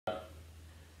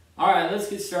right, let's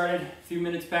get started. A few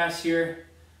minutes past here.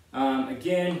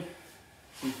 Again,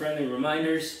 some friendly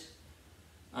reminders.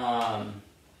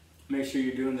 Make sure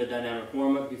you're doing the dynamic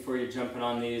warm-up before you're jumping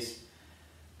on these.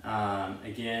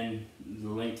 Again, the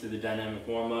link to the dynamic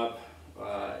warm-up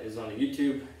is on the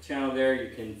YouTube channel there.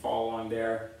 You can follow along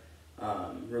there.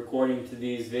 Recording to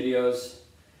these videos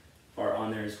are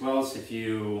on there as well. So if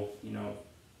you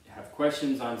have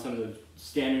questions on some of the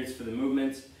standards for the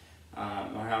movements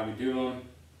or how we do them,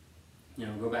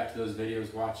 go back to those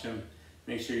videos, watch them,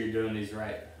 make sure you're doing these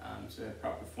right, so that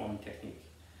proper form and technique.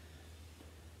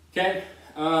 Okay,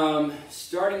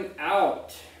 starting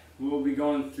out, we'll be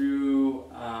going through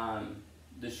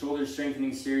the shoulder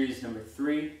strengthening series number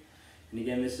 3. And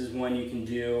again, this is one you can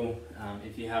do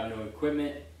if you have no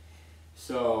equipment.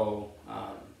 So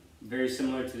very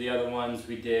similar to the other ones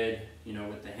we did,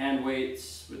 with the hand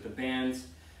weights, with the bands.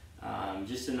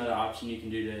 Just another option you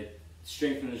can do to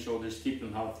strengthen the shoulders, keep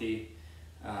them healthy.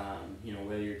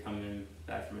 Whether you're coming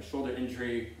back from a shoulder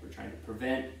injury or trying to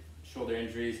prevent shoulder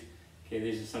injuries. Okay,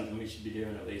 these are something we should be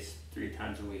doing at least 3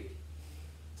 times a week.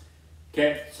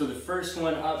 Okay, so the first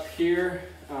one up here,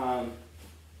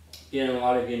 again, a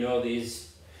lot of you know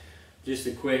these. Just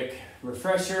a quick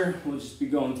refresher, we'll just be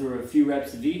going through a few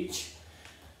reps of each.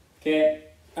 Okay,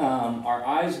 our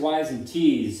I's, Y's, and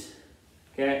T's.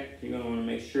 Okay, you're going to want to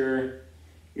make sure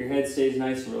your head stays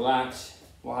nice and relaxed.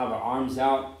 We'll have our arms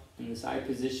out in this I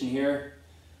position here.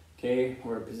 Okay,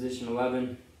 we're at position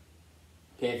 11.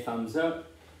 Okay, thumbs up.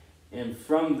 And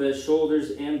from the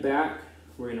shoulders and back,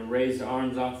 we're going to raise the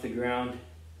arms off the ground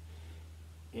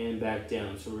and back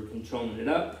down. So we're controlling it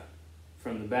up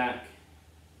from the back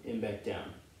and back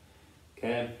down.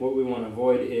 Okay, what we want to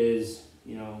avoid is,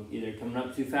 either coming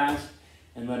up too fast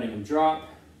and letting them drop,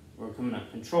 or coming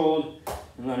up controlled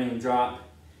and letting them drop,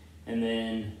 and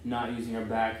then not using our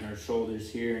back and our shoulders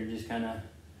here and just kind of,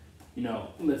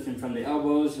 lifting from the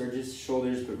elbows or just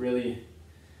shoulders, but really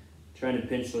trying to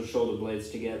pinch those shoulder blades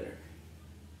together.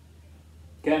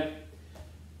 Okay,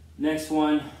 next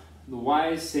one, the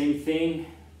Y's, same thing,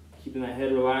 keeping that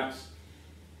head relaxed,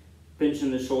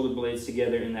 pinching the shoulder blades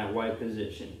together in that Y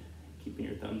position, keeping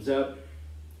your thumbs up,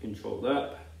 controlled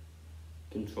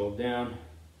down.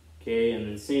 Okay, and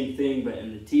then same thing, but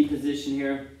in the T position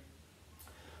here,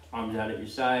 arms out at your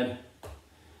side.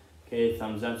 Okay,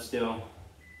 thumbs up still,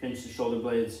 pinch the shoulder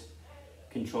blades,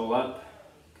 control up,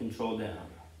 control down.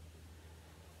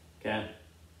 Okay.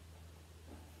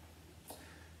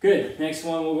 Good, next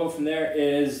one we'll go from there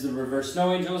is the reverse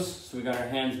snow angels. So we got our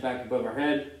hands back above our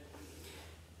head.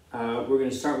 We're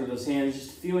gonna start with those hands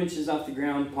just a few inches off the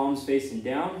ground, palms facing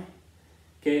down.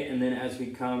 Okay, and then as we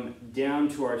come down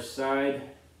to our side,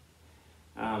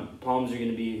 palms are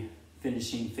gonna be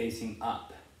finishing facing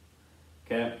up.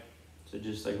 Okay, so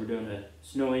just like we're doing a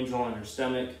snow angel on our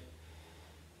stomach.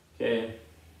 Okay,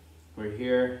 we're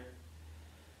here,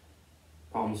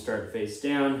 palms start face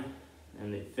down,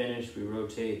 and they finish, we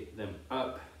rotate them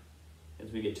up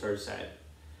as we get to our side.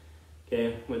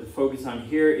 Okay, what the focus on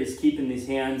here is keeping these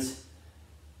hands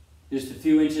just a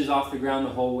few inches off the ground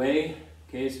the whole way.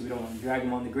 Okay, so we don't want to drag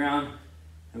them on the ground,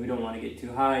 and we don't want to get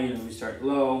too high. We start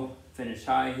low, finish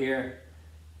high here,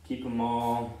 keep them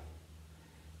all,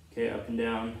 up and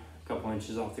down, a couple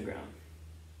inches off the ground.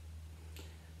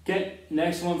 Okay,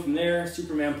 next one from there,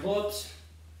 Superman pull-ups.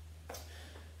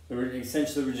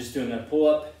 Essentially, we're just doing that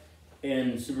pull-up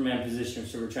in Superman position,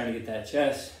 so we're trying to get that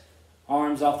chest,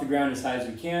 arms off the ground as high as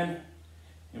we can,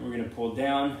 and we're going to pull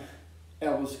down,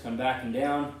 elbows come back and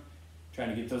down, trying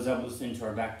to get those elbows into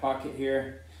our back pocket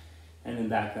here, and then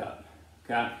back up.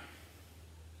 Okay.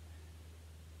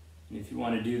 And if you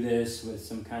want to do this with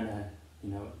some kind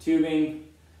of, tubing,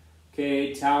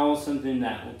 okay, towel, something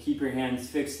that will keep your hands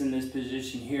fixed in this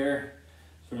position here,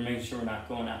 so we're making sure we're not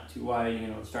going out too wide,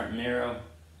 starting narrow,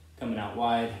 coming out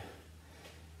wide.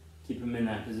 Keep them in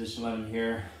that position, 11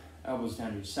 here, elbows down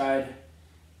to your side,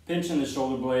 pinching the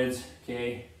shoulder blades,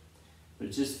 okay?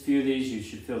 But just a few of these, you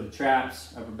should feel the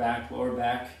traps, upper back, lower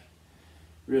back,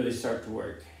 really start to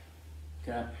work,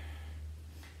 okay?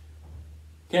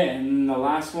 Okay, and the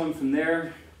last one from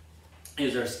there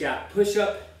is our scat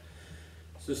push-up.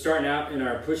 So starting out in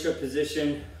our push-up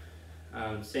position,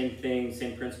 same thing,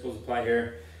 same principles apply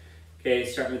here. Okay,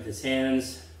 starting with his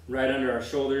hands right under our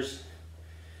shoulders.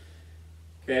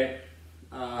 Okay,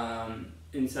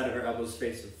 inside of our elbows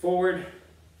facing forward.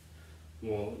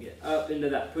 We'll get up into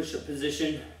that push-up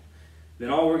position. Then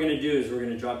all we're gonna do is we're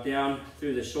gonna drop down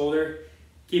through the shoulder,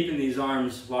 keeping these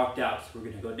arms locked out. So we're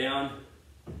gonna go down,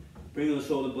 bring those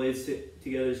shoulder blades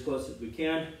together as close as we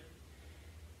can,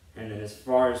 and then as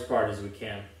far apart as we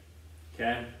can,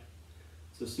 okay?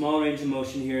 So small range of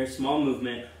motion here, small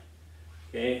movement,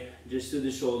 Okay, just through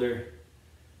the shoulder,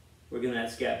 working that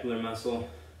scapular muscle.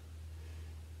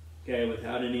 Okay,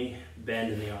 without any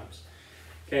bend in the arms.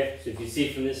 Okay, so if you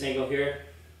see from this angle here,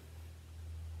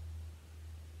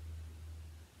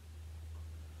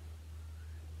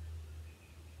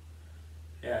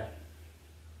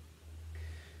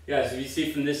 yeah, so if you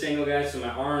see from this angle, guys, so my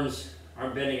arms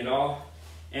aren't bending at all,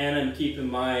 and I'm keeping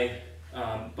my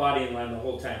body in line the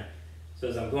whole time. So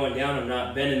as I'm going down, I'm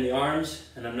not bending the arms,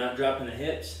 and I'm not dropping the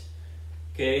hips.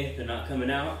 Okay, they're not coming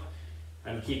out.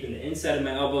 I'm keeping the inside of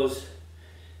my elbows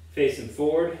facing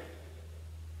forward.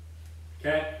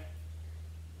 Okay,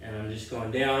 and I'm just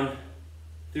going down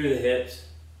through the hips,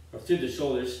 or through the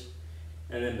shoulders,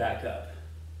 and then back up.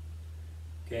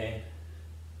 Okay,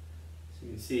 so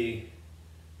you can see,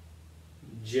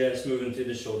 just moving through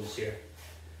the shoulders here.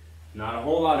 Not a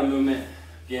whole lot of movement.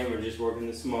 Again, we're just working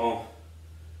the small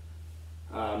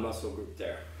muscle group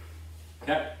there.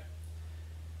 Okay.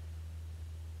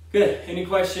 Good. Any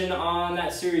question on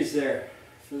that series there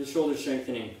for the shoulder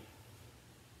strengthening?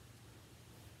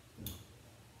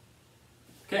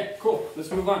 Okay, cool.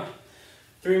 Let's move on.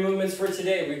 3 movements for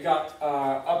today. We've got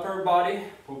upper body.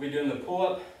 We'll be doing the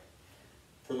pull-up.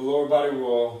 For the lower body,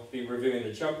 we'll be reviewing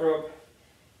the jump rope.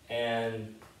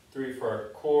 And 3 for our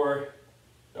core,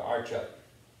 the arch up.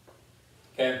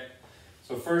 Okay,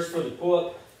 so first for the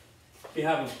pull-up. If you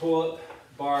have a pull-up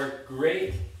bar,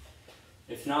 great.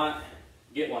 If not,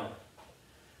 get one.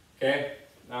 Okay,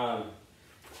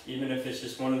 even if it's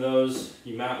just one of those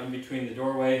you mount in between the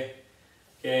doorway.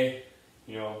 Okay,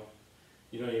 you know,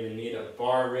 you don't even need a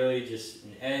bar really, just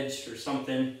an edge or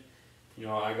something. You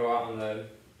know, I go out on the,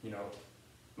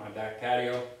 my back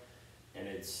patio, and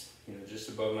it's, just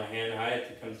above my hand height.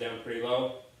 It comes down pretty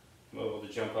low. I'm able to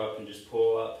jump up and just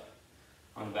pull up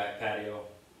on the back patio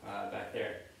back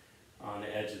there on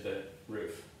the edge of the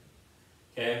roof.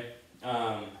 Okay,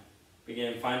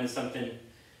 begin finding something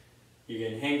you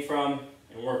can hang from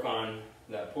and work on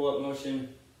that pull-up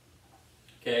motion.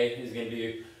 Okay, is going to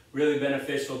be really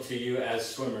beneficial to you as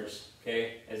swimmers.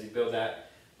 Okay, as you build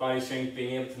that body strength,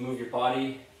 being able to move your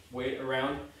body weight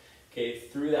around. Okay,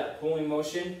 through that pulling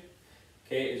motion.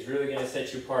 Okay, is really going to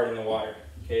set you apart in the water.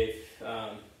 Okay,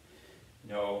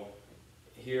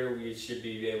 here we should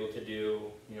be able to do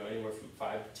anywhere from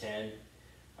 5 to 10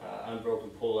 unbroken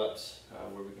pull-ups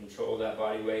where we control that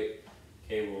body weight.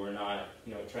 Okay, where we're not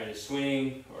trying to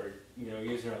swing or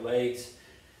using our legs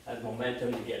as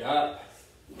momentum to get up.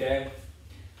 Okay,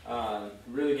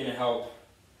 really going to help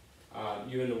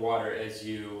you in the water as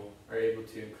you are able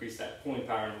to increase that pulling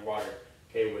power in the water.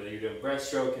 Okay, whether you're doing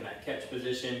breaststroke in that catch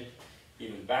position,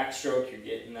 even backstroke, you're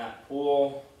getting that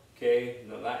pull, okay,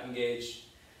 that engaged,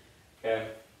 okay,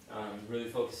 really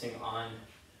focusing on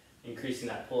increasing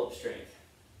that pull-up strength.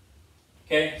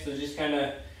 Okay, so just kind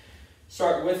of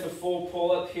start with the full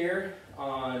pull-up here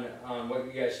on what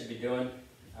you guys should be doing.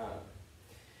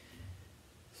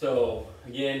 So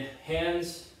again,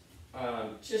 hands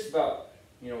just about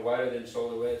wider than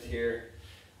shoulder width here,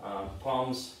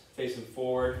 palms facing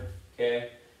forward, okay.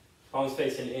 Palms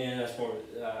facing in, that's more,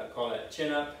 call that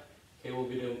chin up. Okay, we'll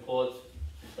be doing pull-ups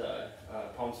with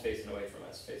palms facing away from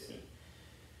us,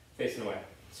 facing away.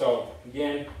 So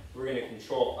again, we're going to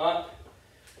control up.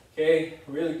 Okay,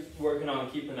 really working on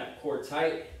keeping that core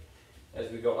tight as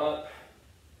we go up.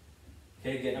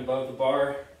 Okay, getting above the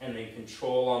bar and then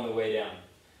control on the way down.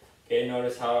 Okay,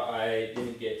 notice how I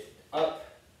didn't get up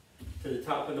to the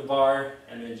top of the bar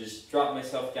and then just drop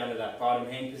myself down to that bottom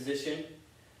hang position.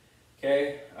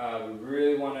 Okay, we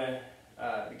really want to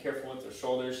be careful with the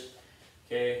shoulders.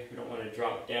 Okay, we don't want to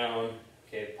drop down.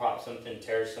 Okay, pop something,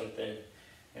 tear something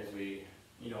as we,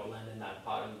 land in that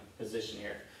bottom position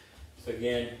here. So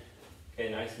again, okay,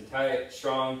 nice and tight,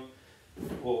 strong,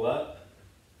 pull up,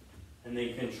 and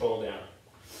then control down.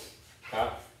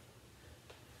 Top.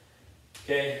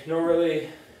 Okay, no really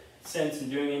sense in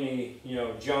doing any,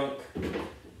 junk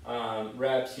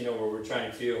reps, where we're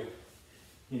trying to,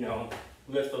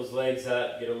 lift those legs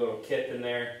up, get a little kip in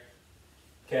there.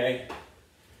 Okay,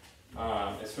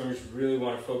 as swimmers really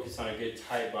want to focus on a good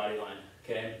tight body line.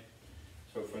 Okay,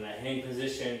 so from that hang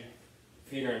position,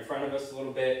 feet are in front of us a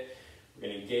little bit. We're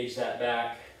going to engage that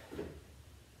back,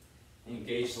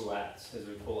 engage the lats as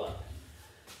we pull up.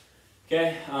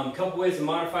 Okay, a couple ways to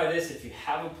modify this. If you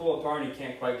have a pull-up bar and you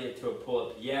can't quite get to a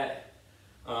pull-up yet,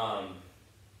 or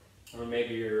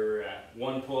maybe you're at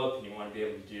 1 pull-up and you want to be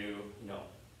able to do,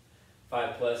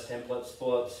 5 plus, 10 plus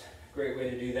pull-ups. Great way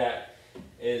to do that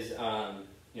is,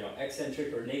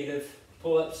 eccentric or native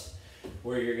pull-ups,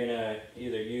 where you're gonna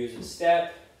either use a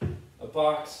step, a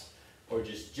box, or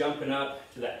just jumping up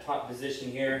to that top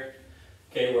position here.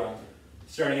 Okay, where I'm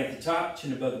Starting at the top,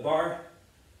 chin above the bar,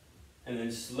 and then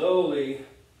slowly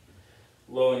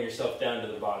lowering yourself down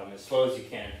to the bottom as slow as you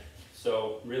can.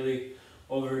 So really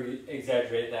over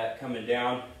exaggerate that coming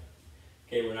down.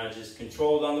 Okay, we're not just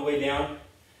controlled on the way down,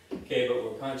 okay, but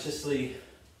we're consciously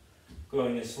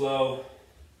going as slow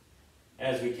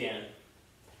as we can.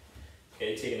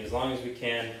 Okay, taking as long as we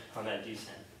can on that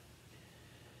descent.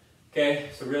 Okay,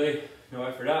 so really no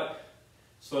effort up,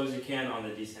 slow as you can on the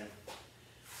descent.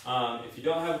 If you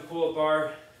don't have a pull-up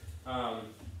bar, and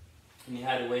you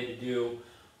had a way to do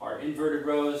our inverted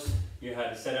rows, you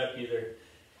had to set up either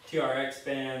TRX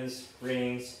bands,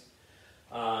 rings,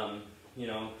 you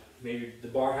know, maybe the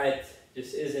bar height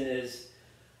just isn't as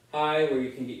high where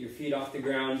you can get your feet off the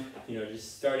ground, you know,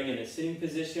 just starting in a sitting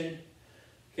position,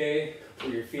 okay,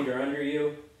 where your feet are under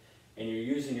you, and you're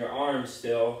using your arms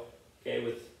still, okay,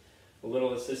 with a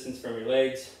little assistance from your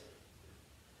legs.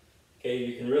 Okay,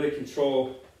 you can really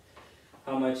control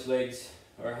how much legs,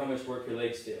 or how much work your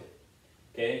legs do.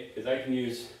 Okay, because I can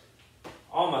use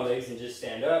all my legs and just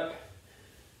stand up.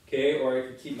 Okay, or I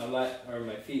could keep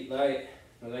my feet light,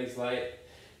 my legs light,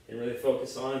 and really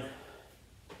focus on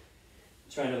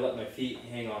trying to let my feet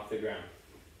hang off the ground.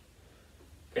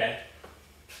 Okay.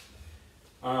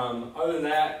 Other than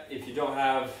that, if you don't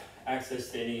have access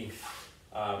to any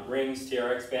rings,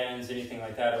 TRX bands, anything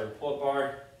like that, or a pull-up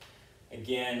bar,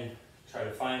 again, try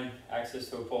to find access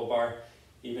to a pull-up bar,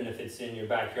 even if it's in your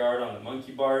backyard on the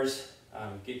monkey bars.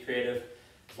 Get creative,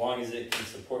 as long as it can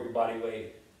support your body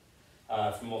weight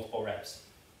for multiple reps.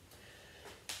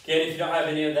 Again, if you don't have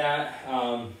any of that,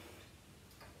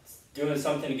 doing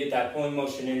something to get that pulling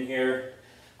motion in here,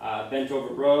 bent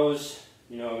over rows,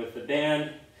 you know, with the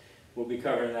band. We'll be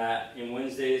covering that in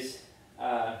Wednesday's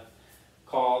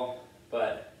call,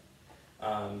 but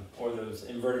or those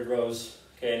inverted rows.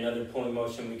 Okay, another pulling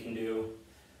motion we can do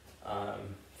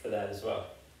for that as well.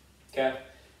 Okay,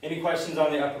 any questions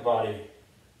on the upper body?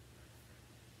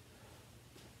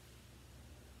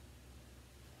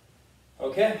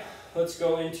 Okay, let's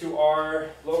go into our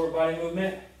lower body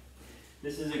movement.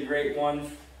 This is a great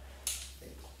one.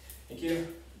 Thank you.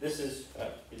 This is,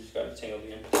 you just got it tangled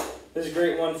again. This is a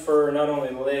great one for not only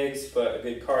the legs, but a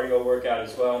good cardio workout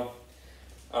as well.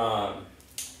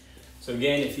 So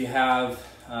again, if you have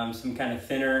some kind of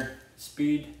thinner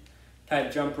speed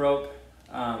type jump rope,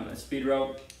 a speed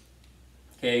rope,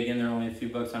 okay, again, they're only a few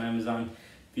bucks on Amazon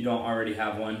if you don't already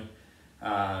have one.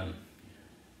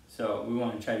 So we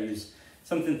want to try to use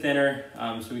something thinner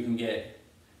so we can get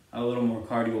a little more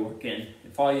cardio work in.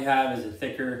 If all you have is a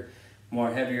thicker,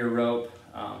 more heavier rope,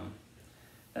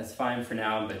 that's fine for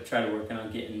now, but try to work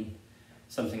on getting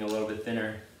something a little bit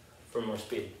thinner for more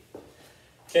speed.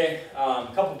 Okay,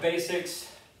 a couple basics.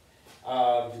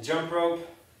 The jump rope,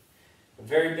 a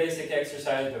very basic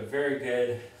exercise, but very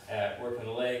good at working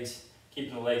the legs,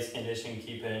 keeping the legs conditioned,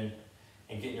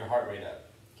 and getting your heart rate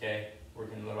up. Okay,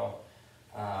 working a little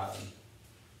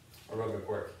aerobic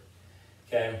work.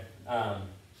 Okay,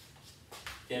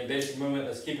 again, basic movement,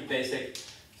 let's keep it basic.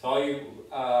 So all you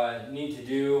need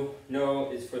to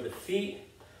know is for the feet,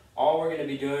 all we're going to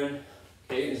be doing,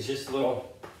 okay, is just a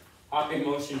little hopping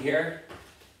motion here.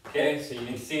 Okay, so you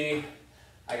can see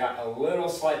I got a little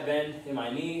slight bend in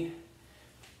my knee,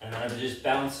 and I'm just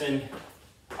bouncing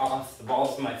off the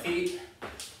balls of my feet,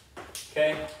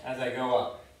 okay, as I go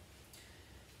up.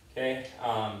 Okay,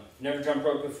 never jump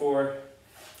rope before.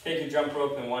 Take your jump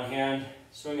rope in one hand,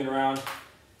 swing it around,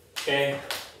 okay.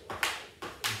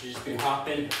 You just be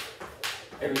hopping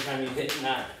every time you hit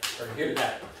that or hear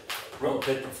that rope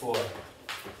hit the floor.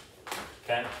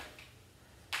 Okay.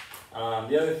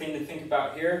 The other thing to think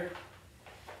about here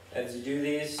as you do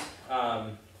these,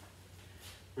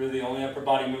 really the only upper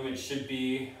body movement should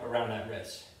be around that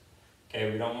wrist.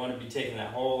 Okay, we don't want to be taking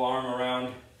that whole arm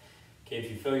around. Okay,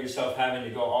 if you feel yourself having to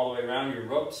go all the way around, your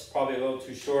rope's probably a little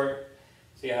too short,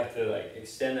 so you have to like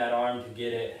extend that arm to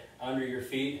get it under your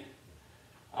feet.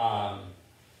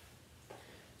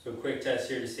 So quick test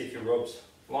here to see if your rope's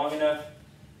long enough.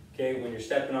 Okay, when you're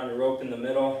stepping on your rope in the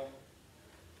middle,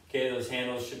 okay, those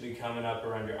handles should be coming up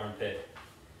around your armpit.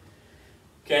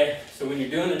 Okay, so when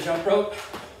you're doing the jump rope,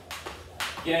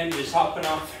 again, just hopping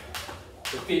off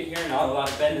the feet here, not a lot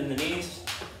of bend in the knees.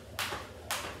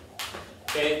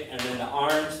 Okay, and then the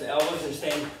arms, the elbows are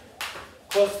staying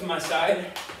close to my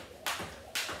side.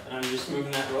 And I'm just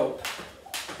moving that rope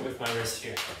with my wrist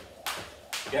here.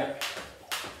 Yeah.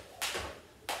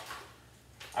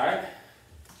 All right,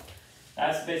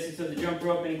 that's the basics of the jump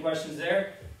rope. Any questions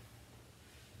there?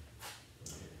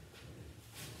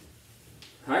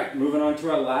 All right, moving on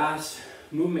to our last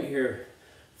movement here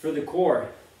for the core.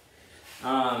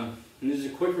 And this is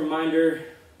a quick reminder,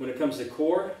 when it comes to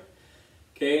core,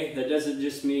 okay, that doesn't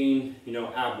just mean, you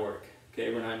know, ab work.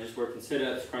 Okay, we're not just working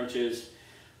sit-ups, crunches.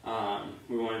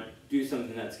 We want to do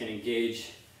something that's going to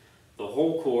engage the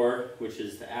whole core, which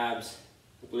is the abs,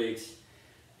 obliques,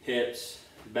 hips,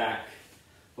 back,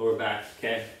 lower back,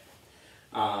 okay?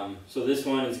 So this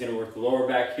one is going to work the lower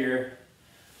back here,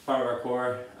 part of our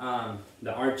core.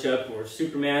 The arch up or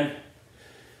Superman.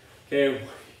 Okay,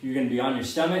 you're going to be on your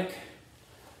stomach.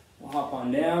 We'll hop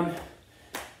on down.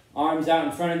 Arms out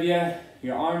in front of you.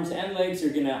 Your arms and legs are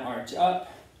going to arch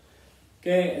up,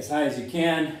 okay, as high as you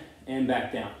can, and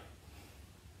back down.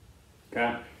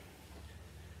 Okay?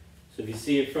 So if you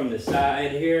see it from the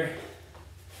side here,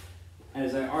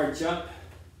 as I arch up,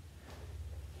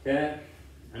 okay,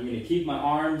 I'm going to keep my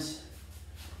arms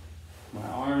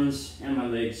and my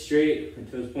legs straight, my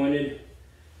toes pointed,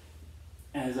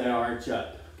 as I arch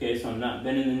up. Okay, so I'm not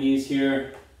bending the knees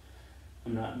here.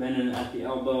 I'm not bending at the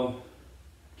elbow.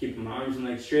 Keeping my arms and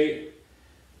legs straight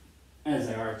as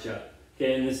I arch up.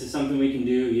 Okay, and this is something we can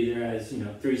do either as, you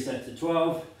know, 3 sets of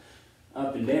 12,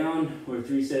 up and down, or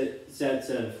 3 sets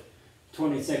of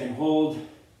 20-second hold,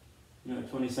 you know,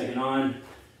 20-second on,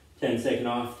 10-second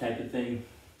off type of thing.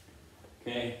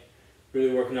 Okay,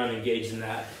 really working on engaging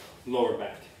that lower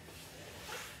back.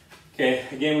 Okay,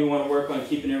 again, we want to work on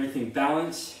keeping everything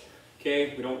balanced.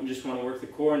 Okay, we don't just want to work the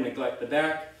core and neglect the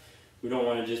back. We don't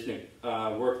want to just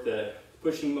work the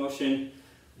pushing motion,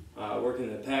 working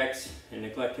the pecs and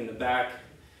neglecting the back.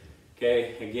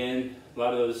 Okay, again, a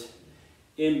lot of those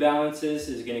imbalances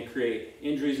is going to create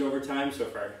injuries over time. So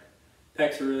if our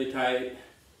pecs are really tight,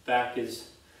 back is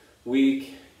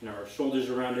weak, you know, our shoulders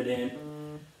are rounded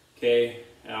in, okay,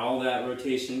 and all that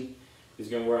rotation is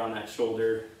going to wear on that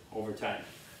shoulder over time.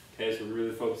 Okay, so we're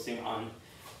really focusing on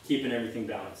keeping everything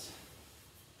balanced.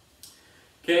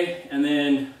 Okay, and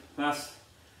then last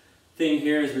thing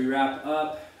here as we wrap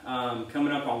up,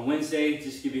 coming up on Wednesday,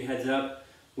 just to give you a heads up,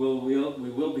 we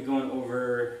will be going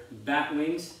over bat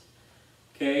wings,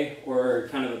 okay, or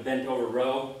kind of a bent over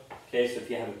row. Okay, so if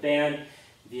you have a band,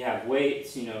 if you have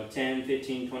weights, you know, 10,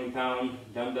 15, 20 pound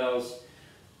dumbbells,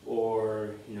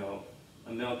 or, you know,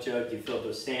 a milk jug you filled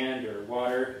with sand or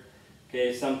water,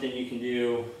 okay, something you can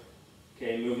do,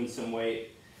 okay, moving some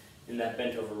weight in that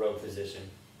bent over row position.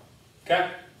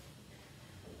 Okay,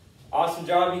 awesome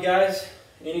job, you guys.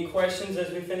 Any questions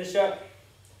as we finish up?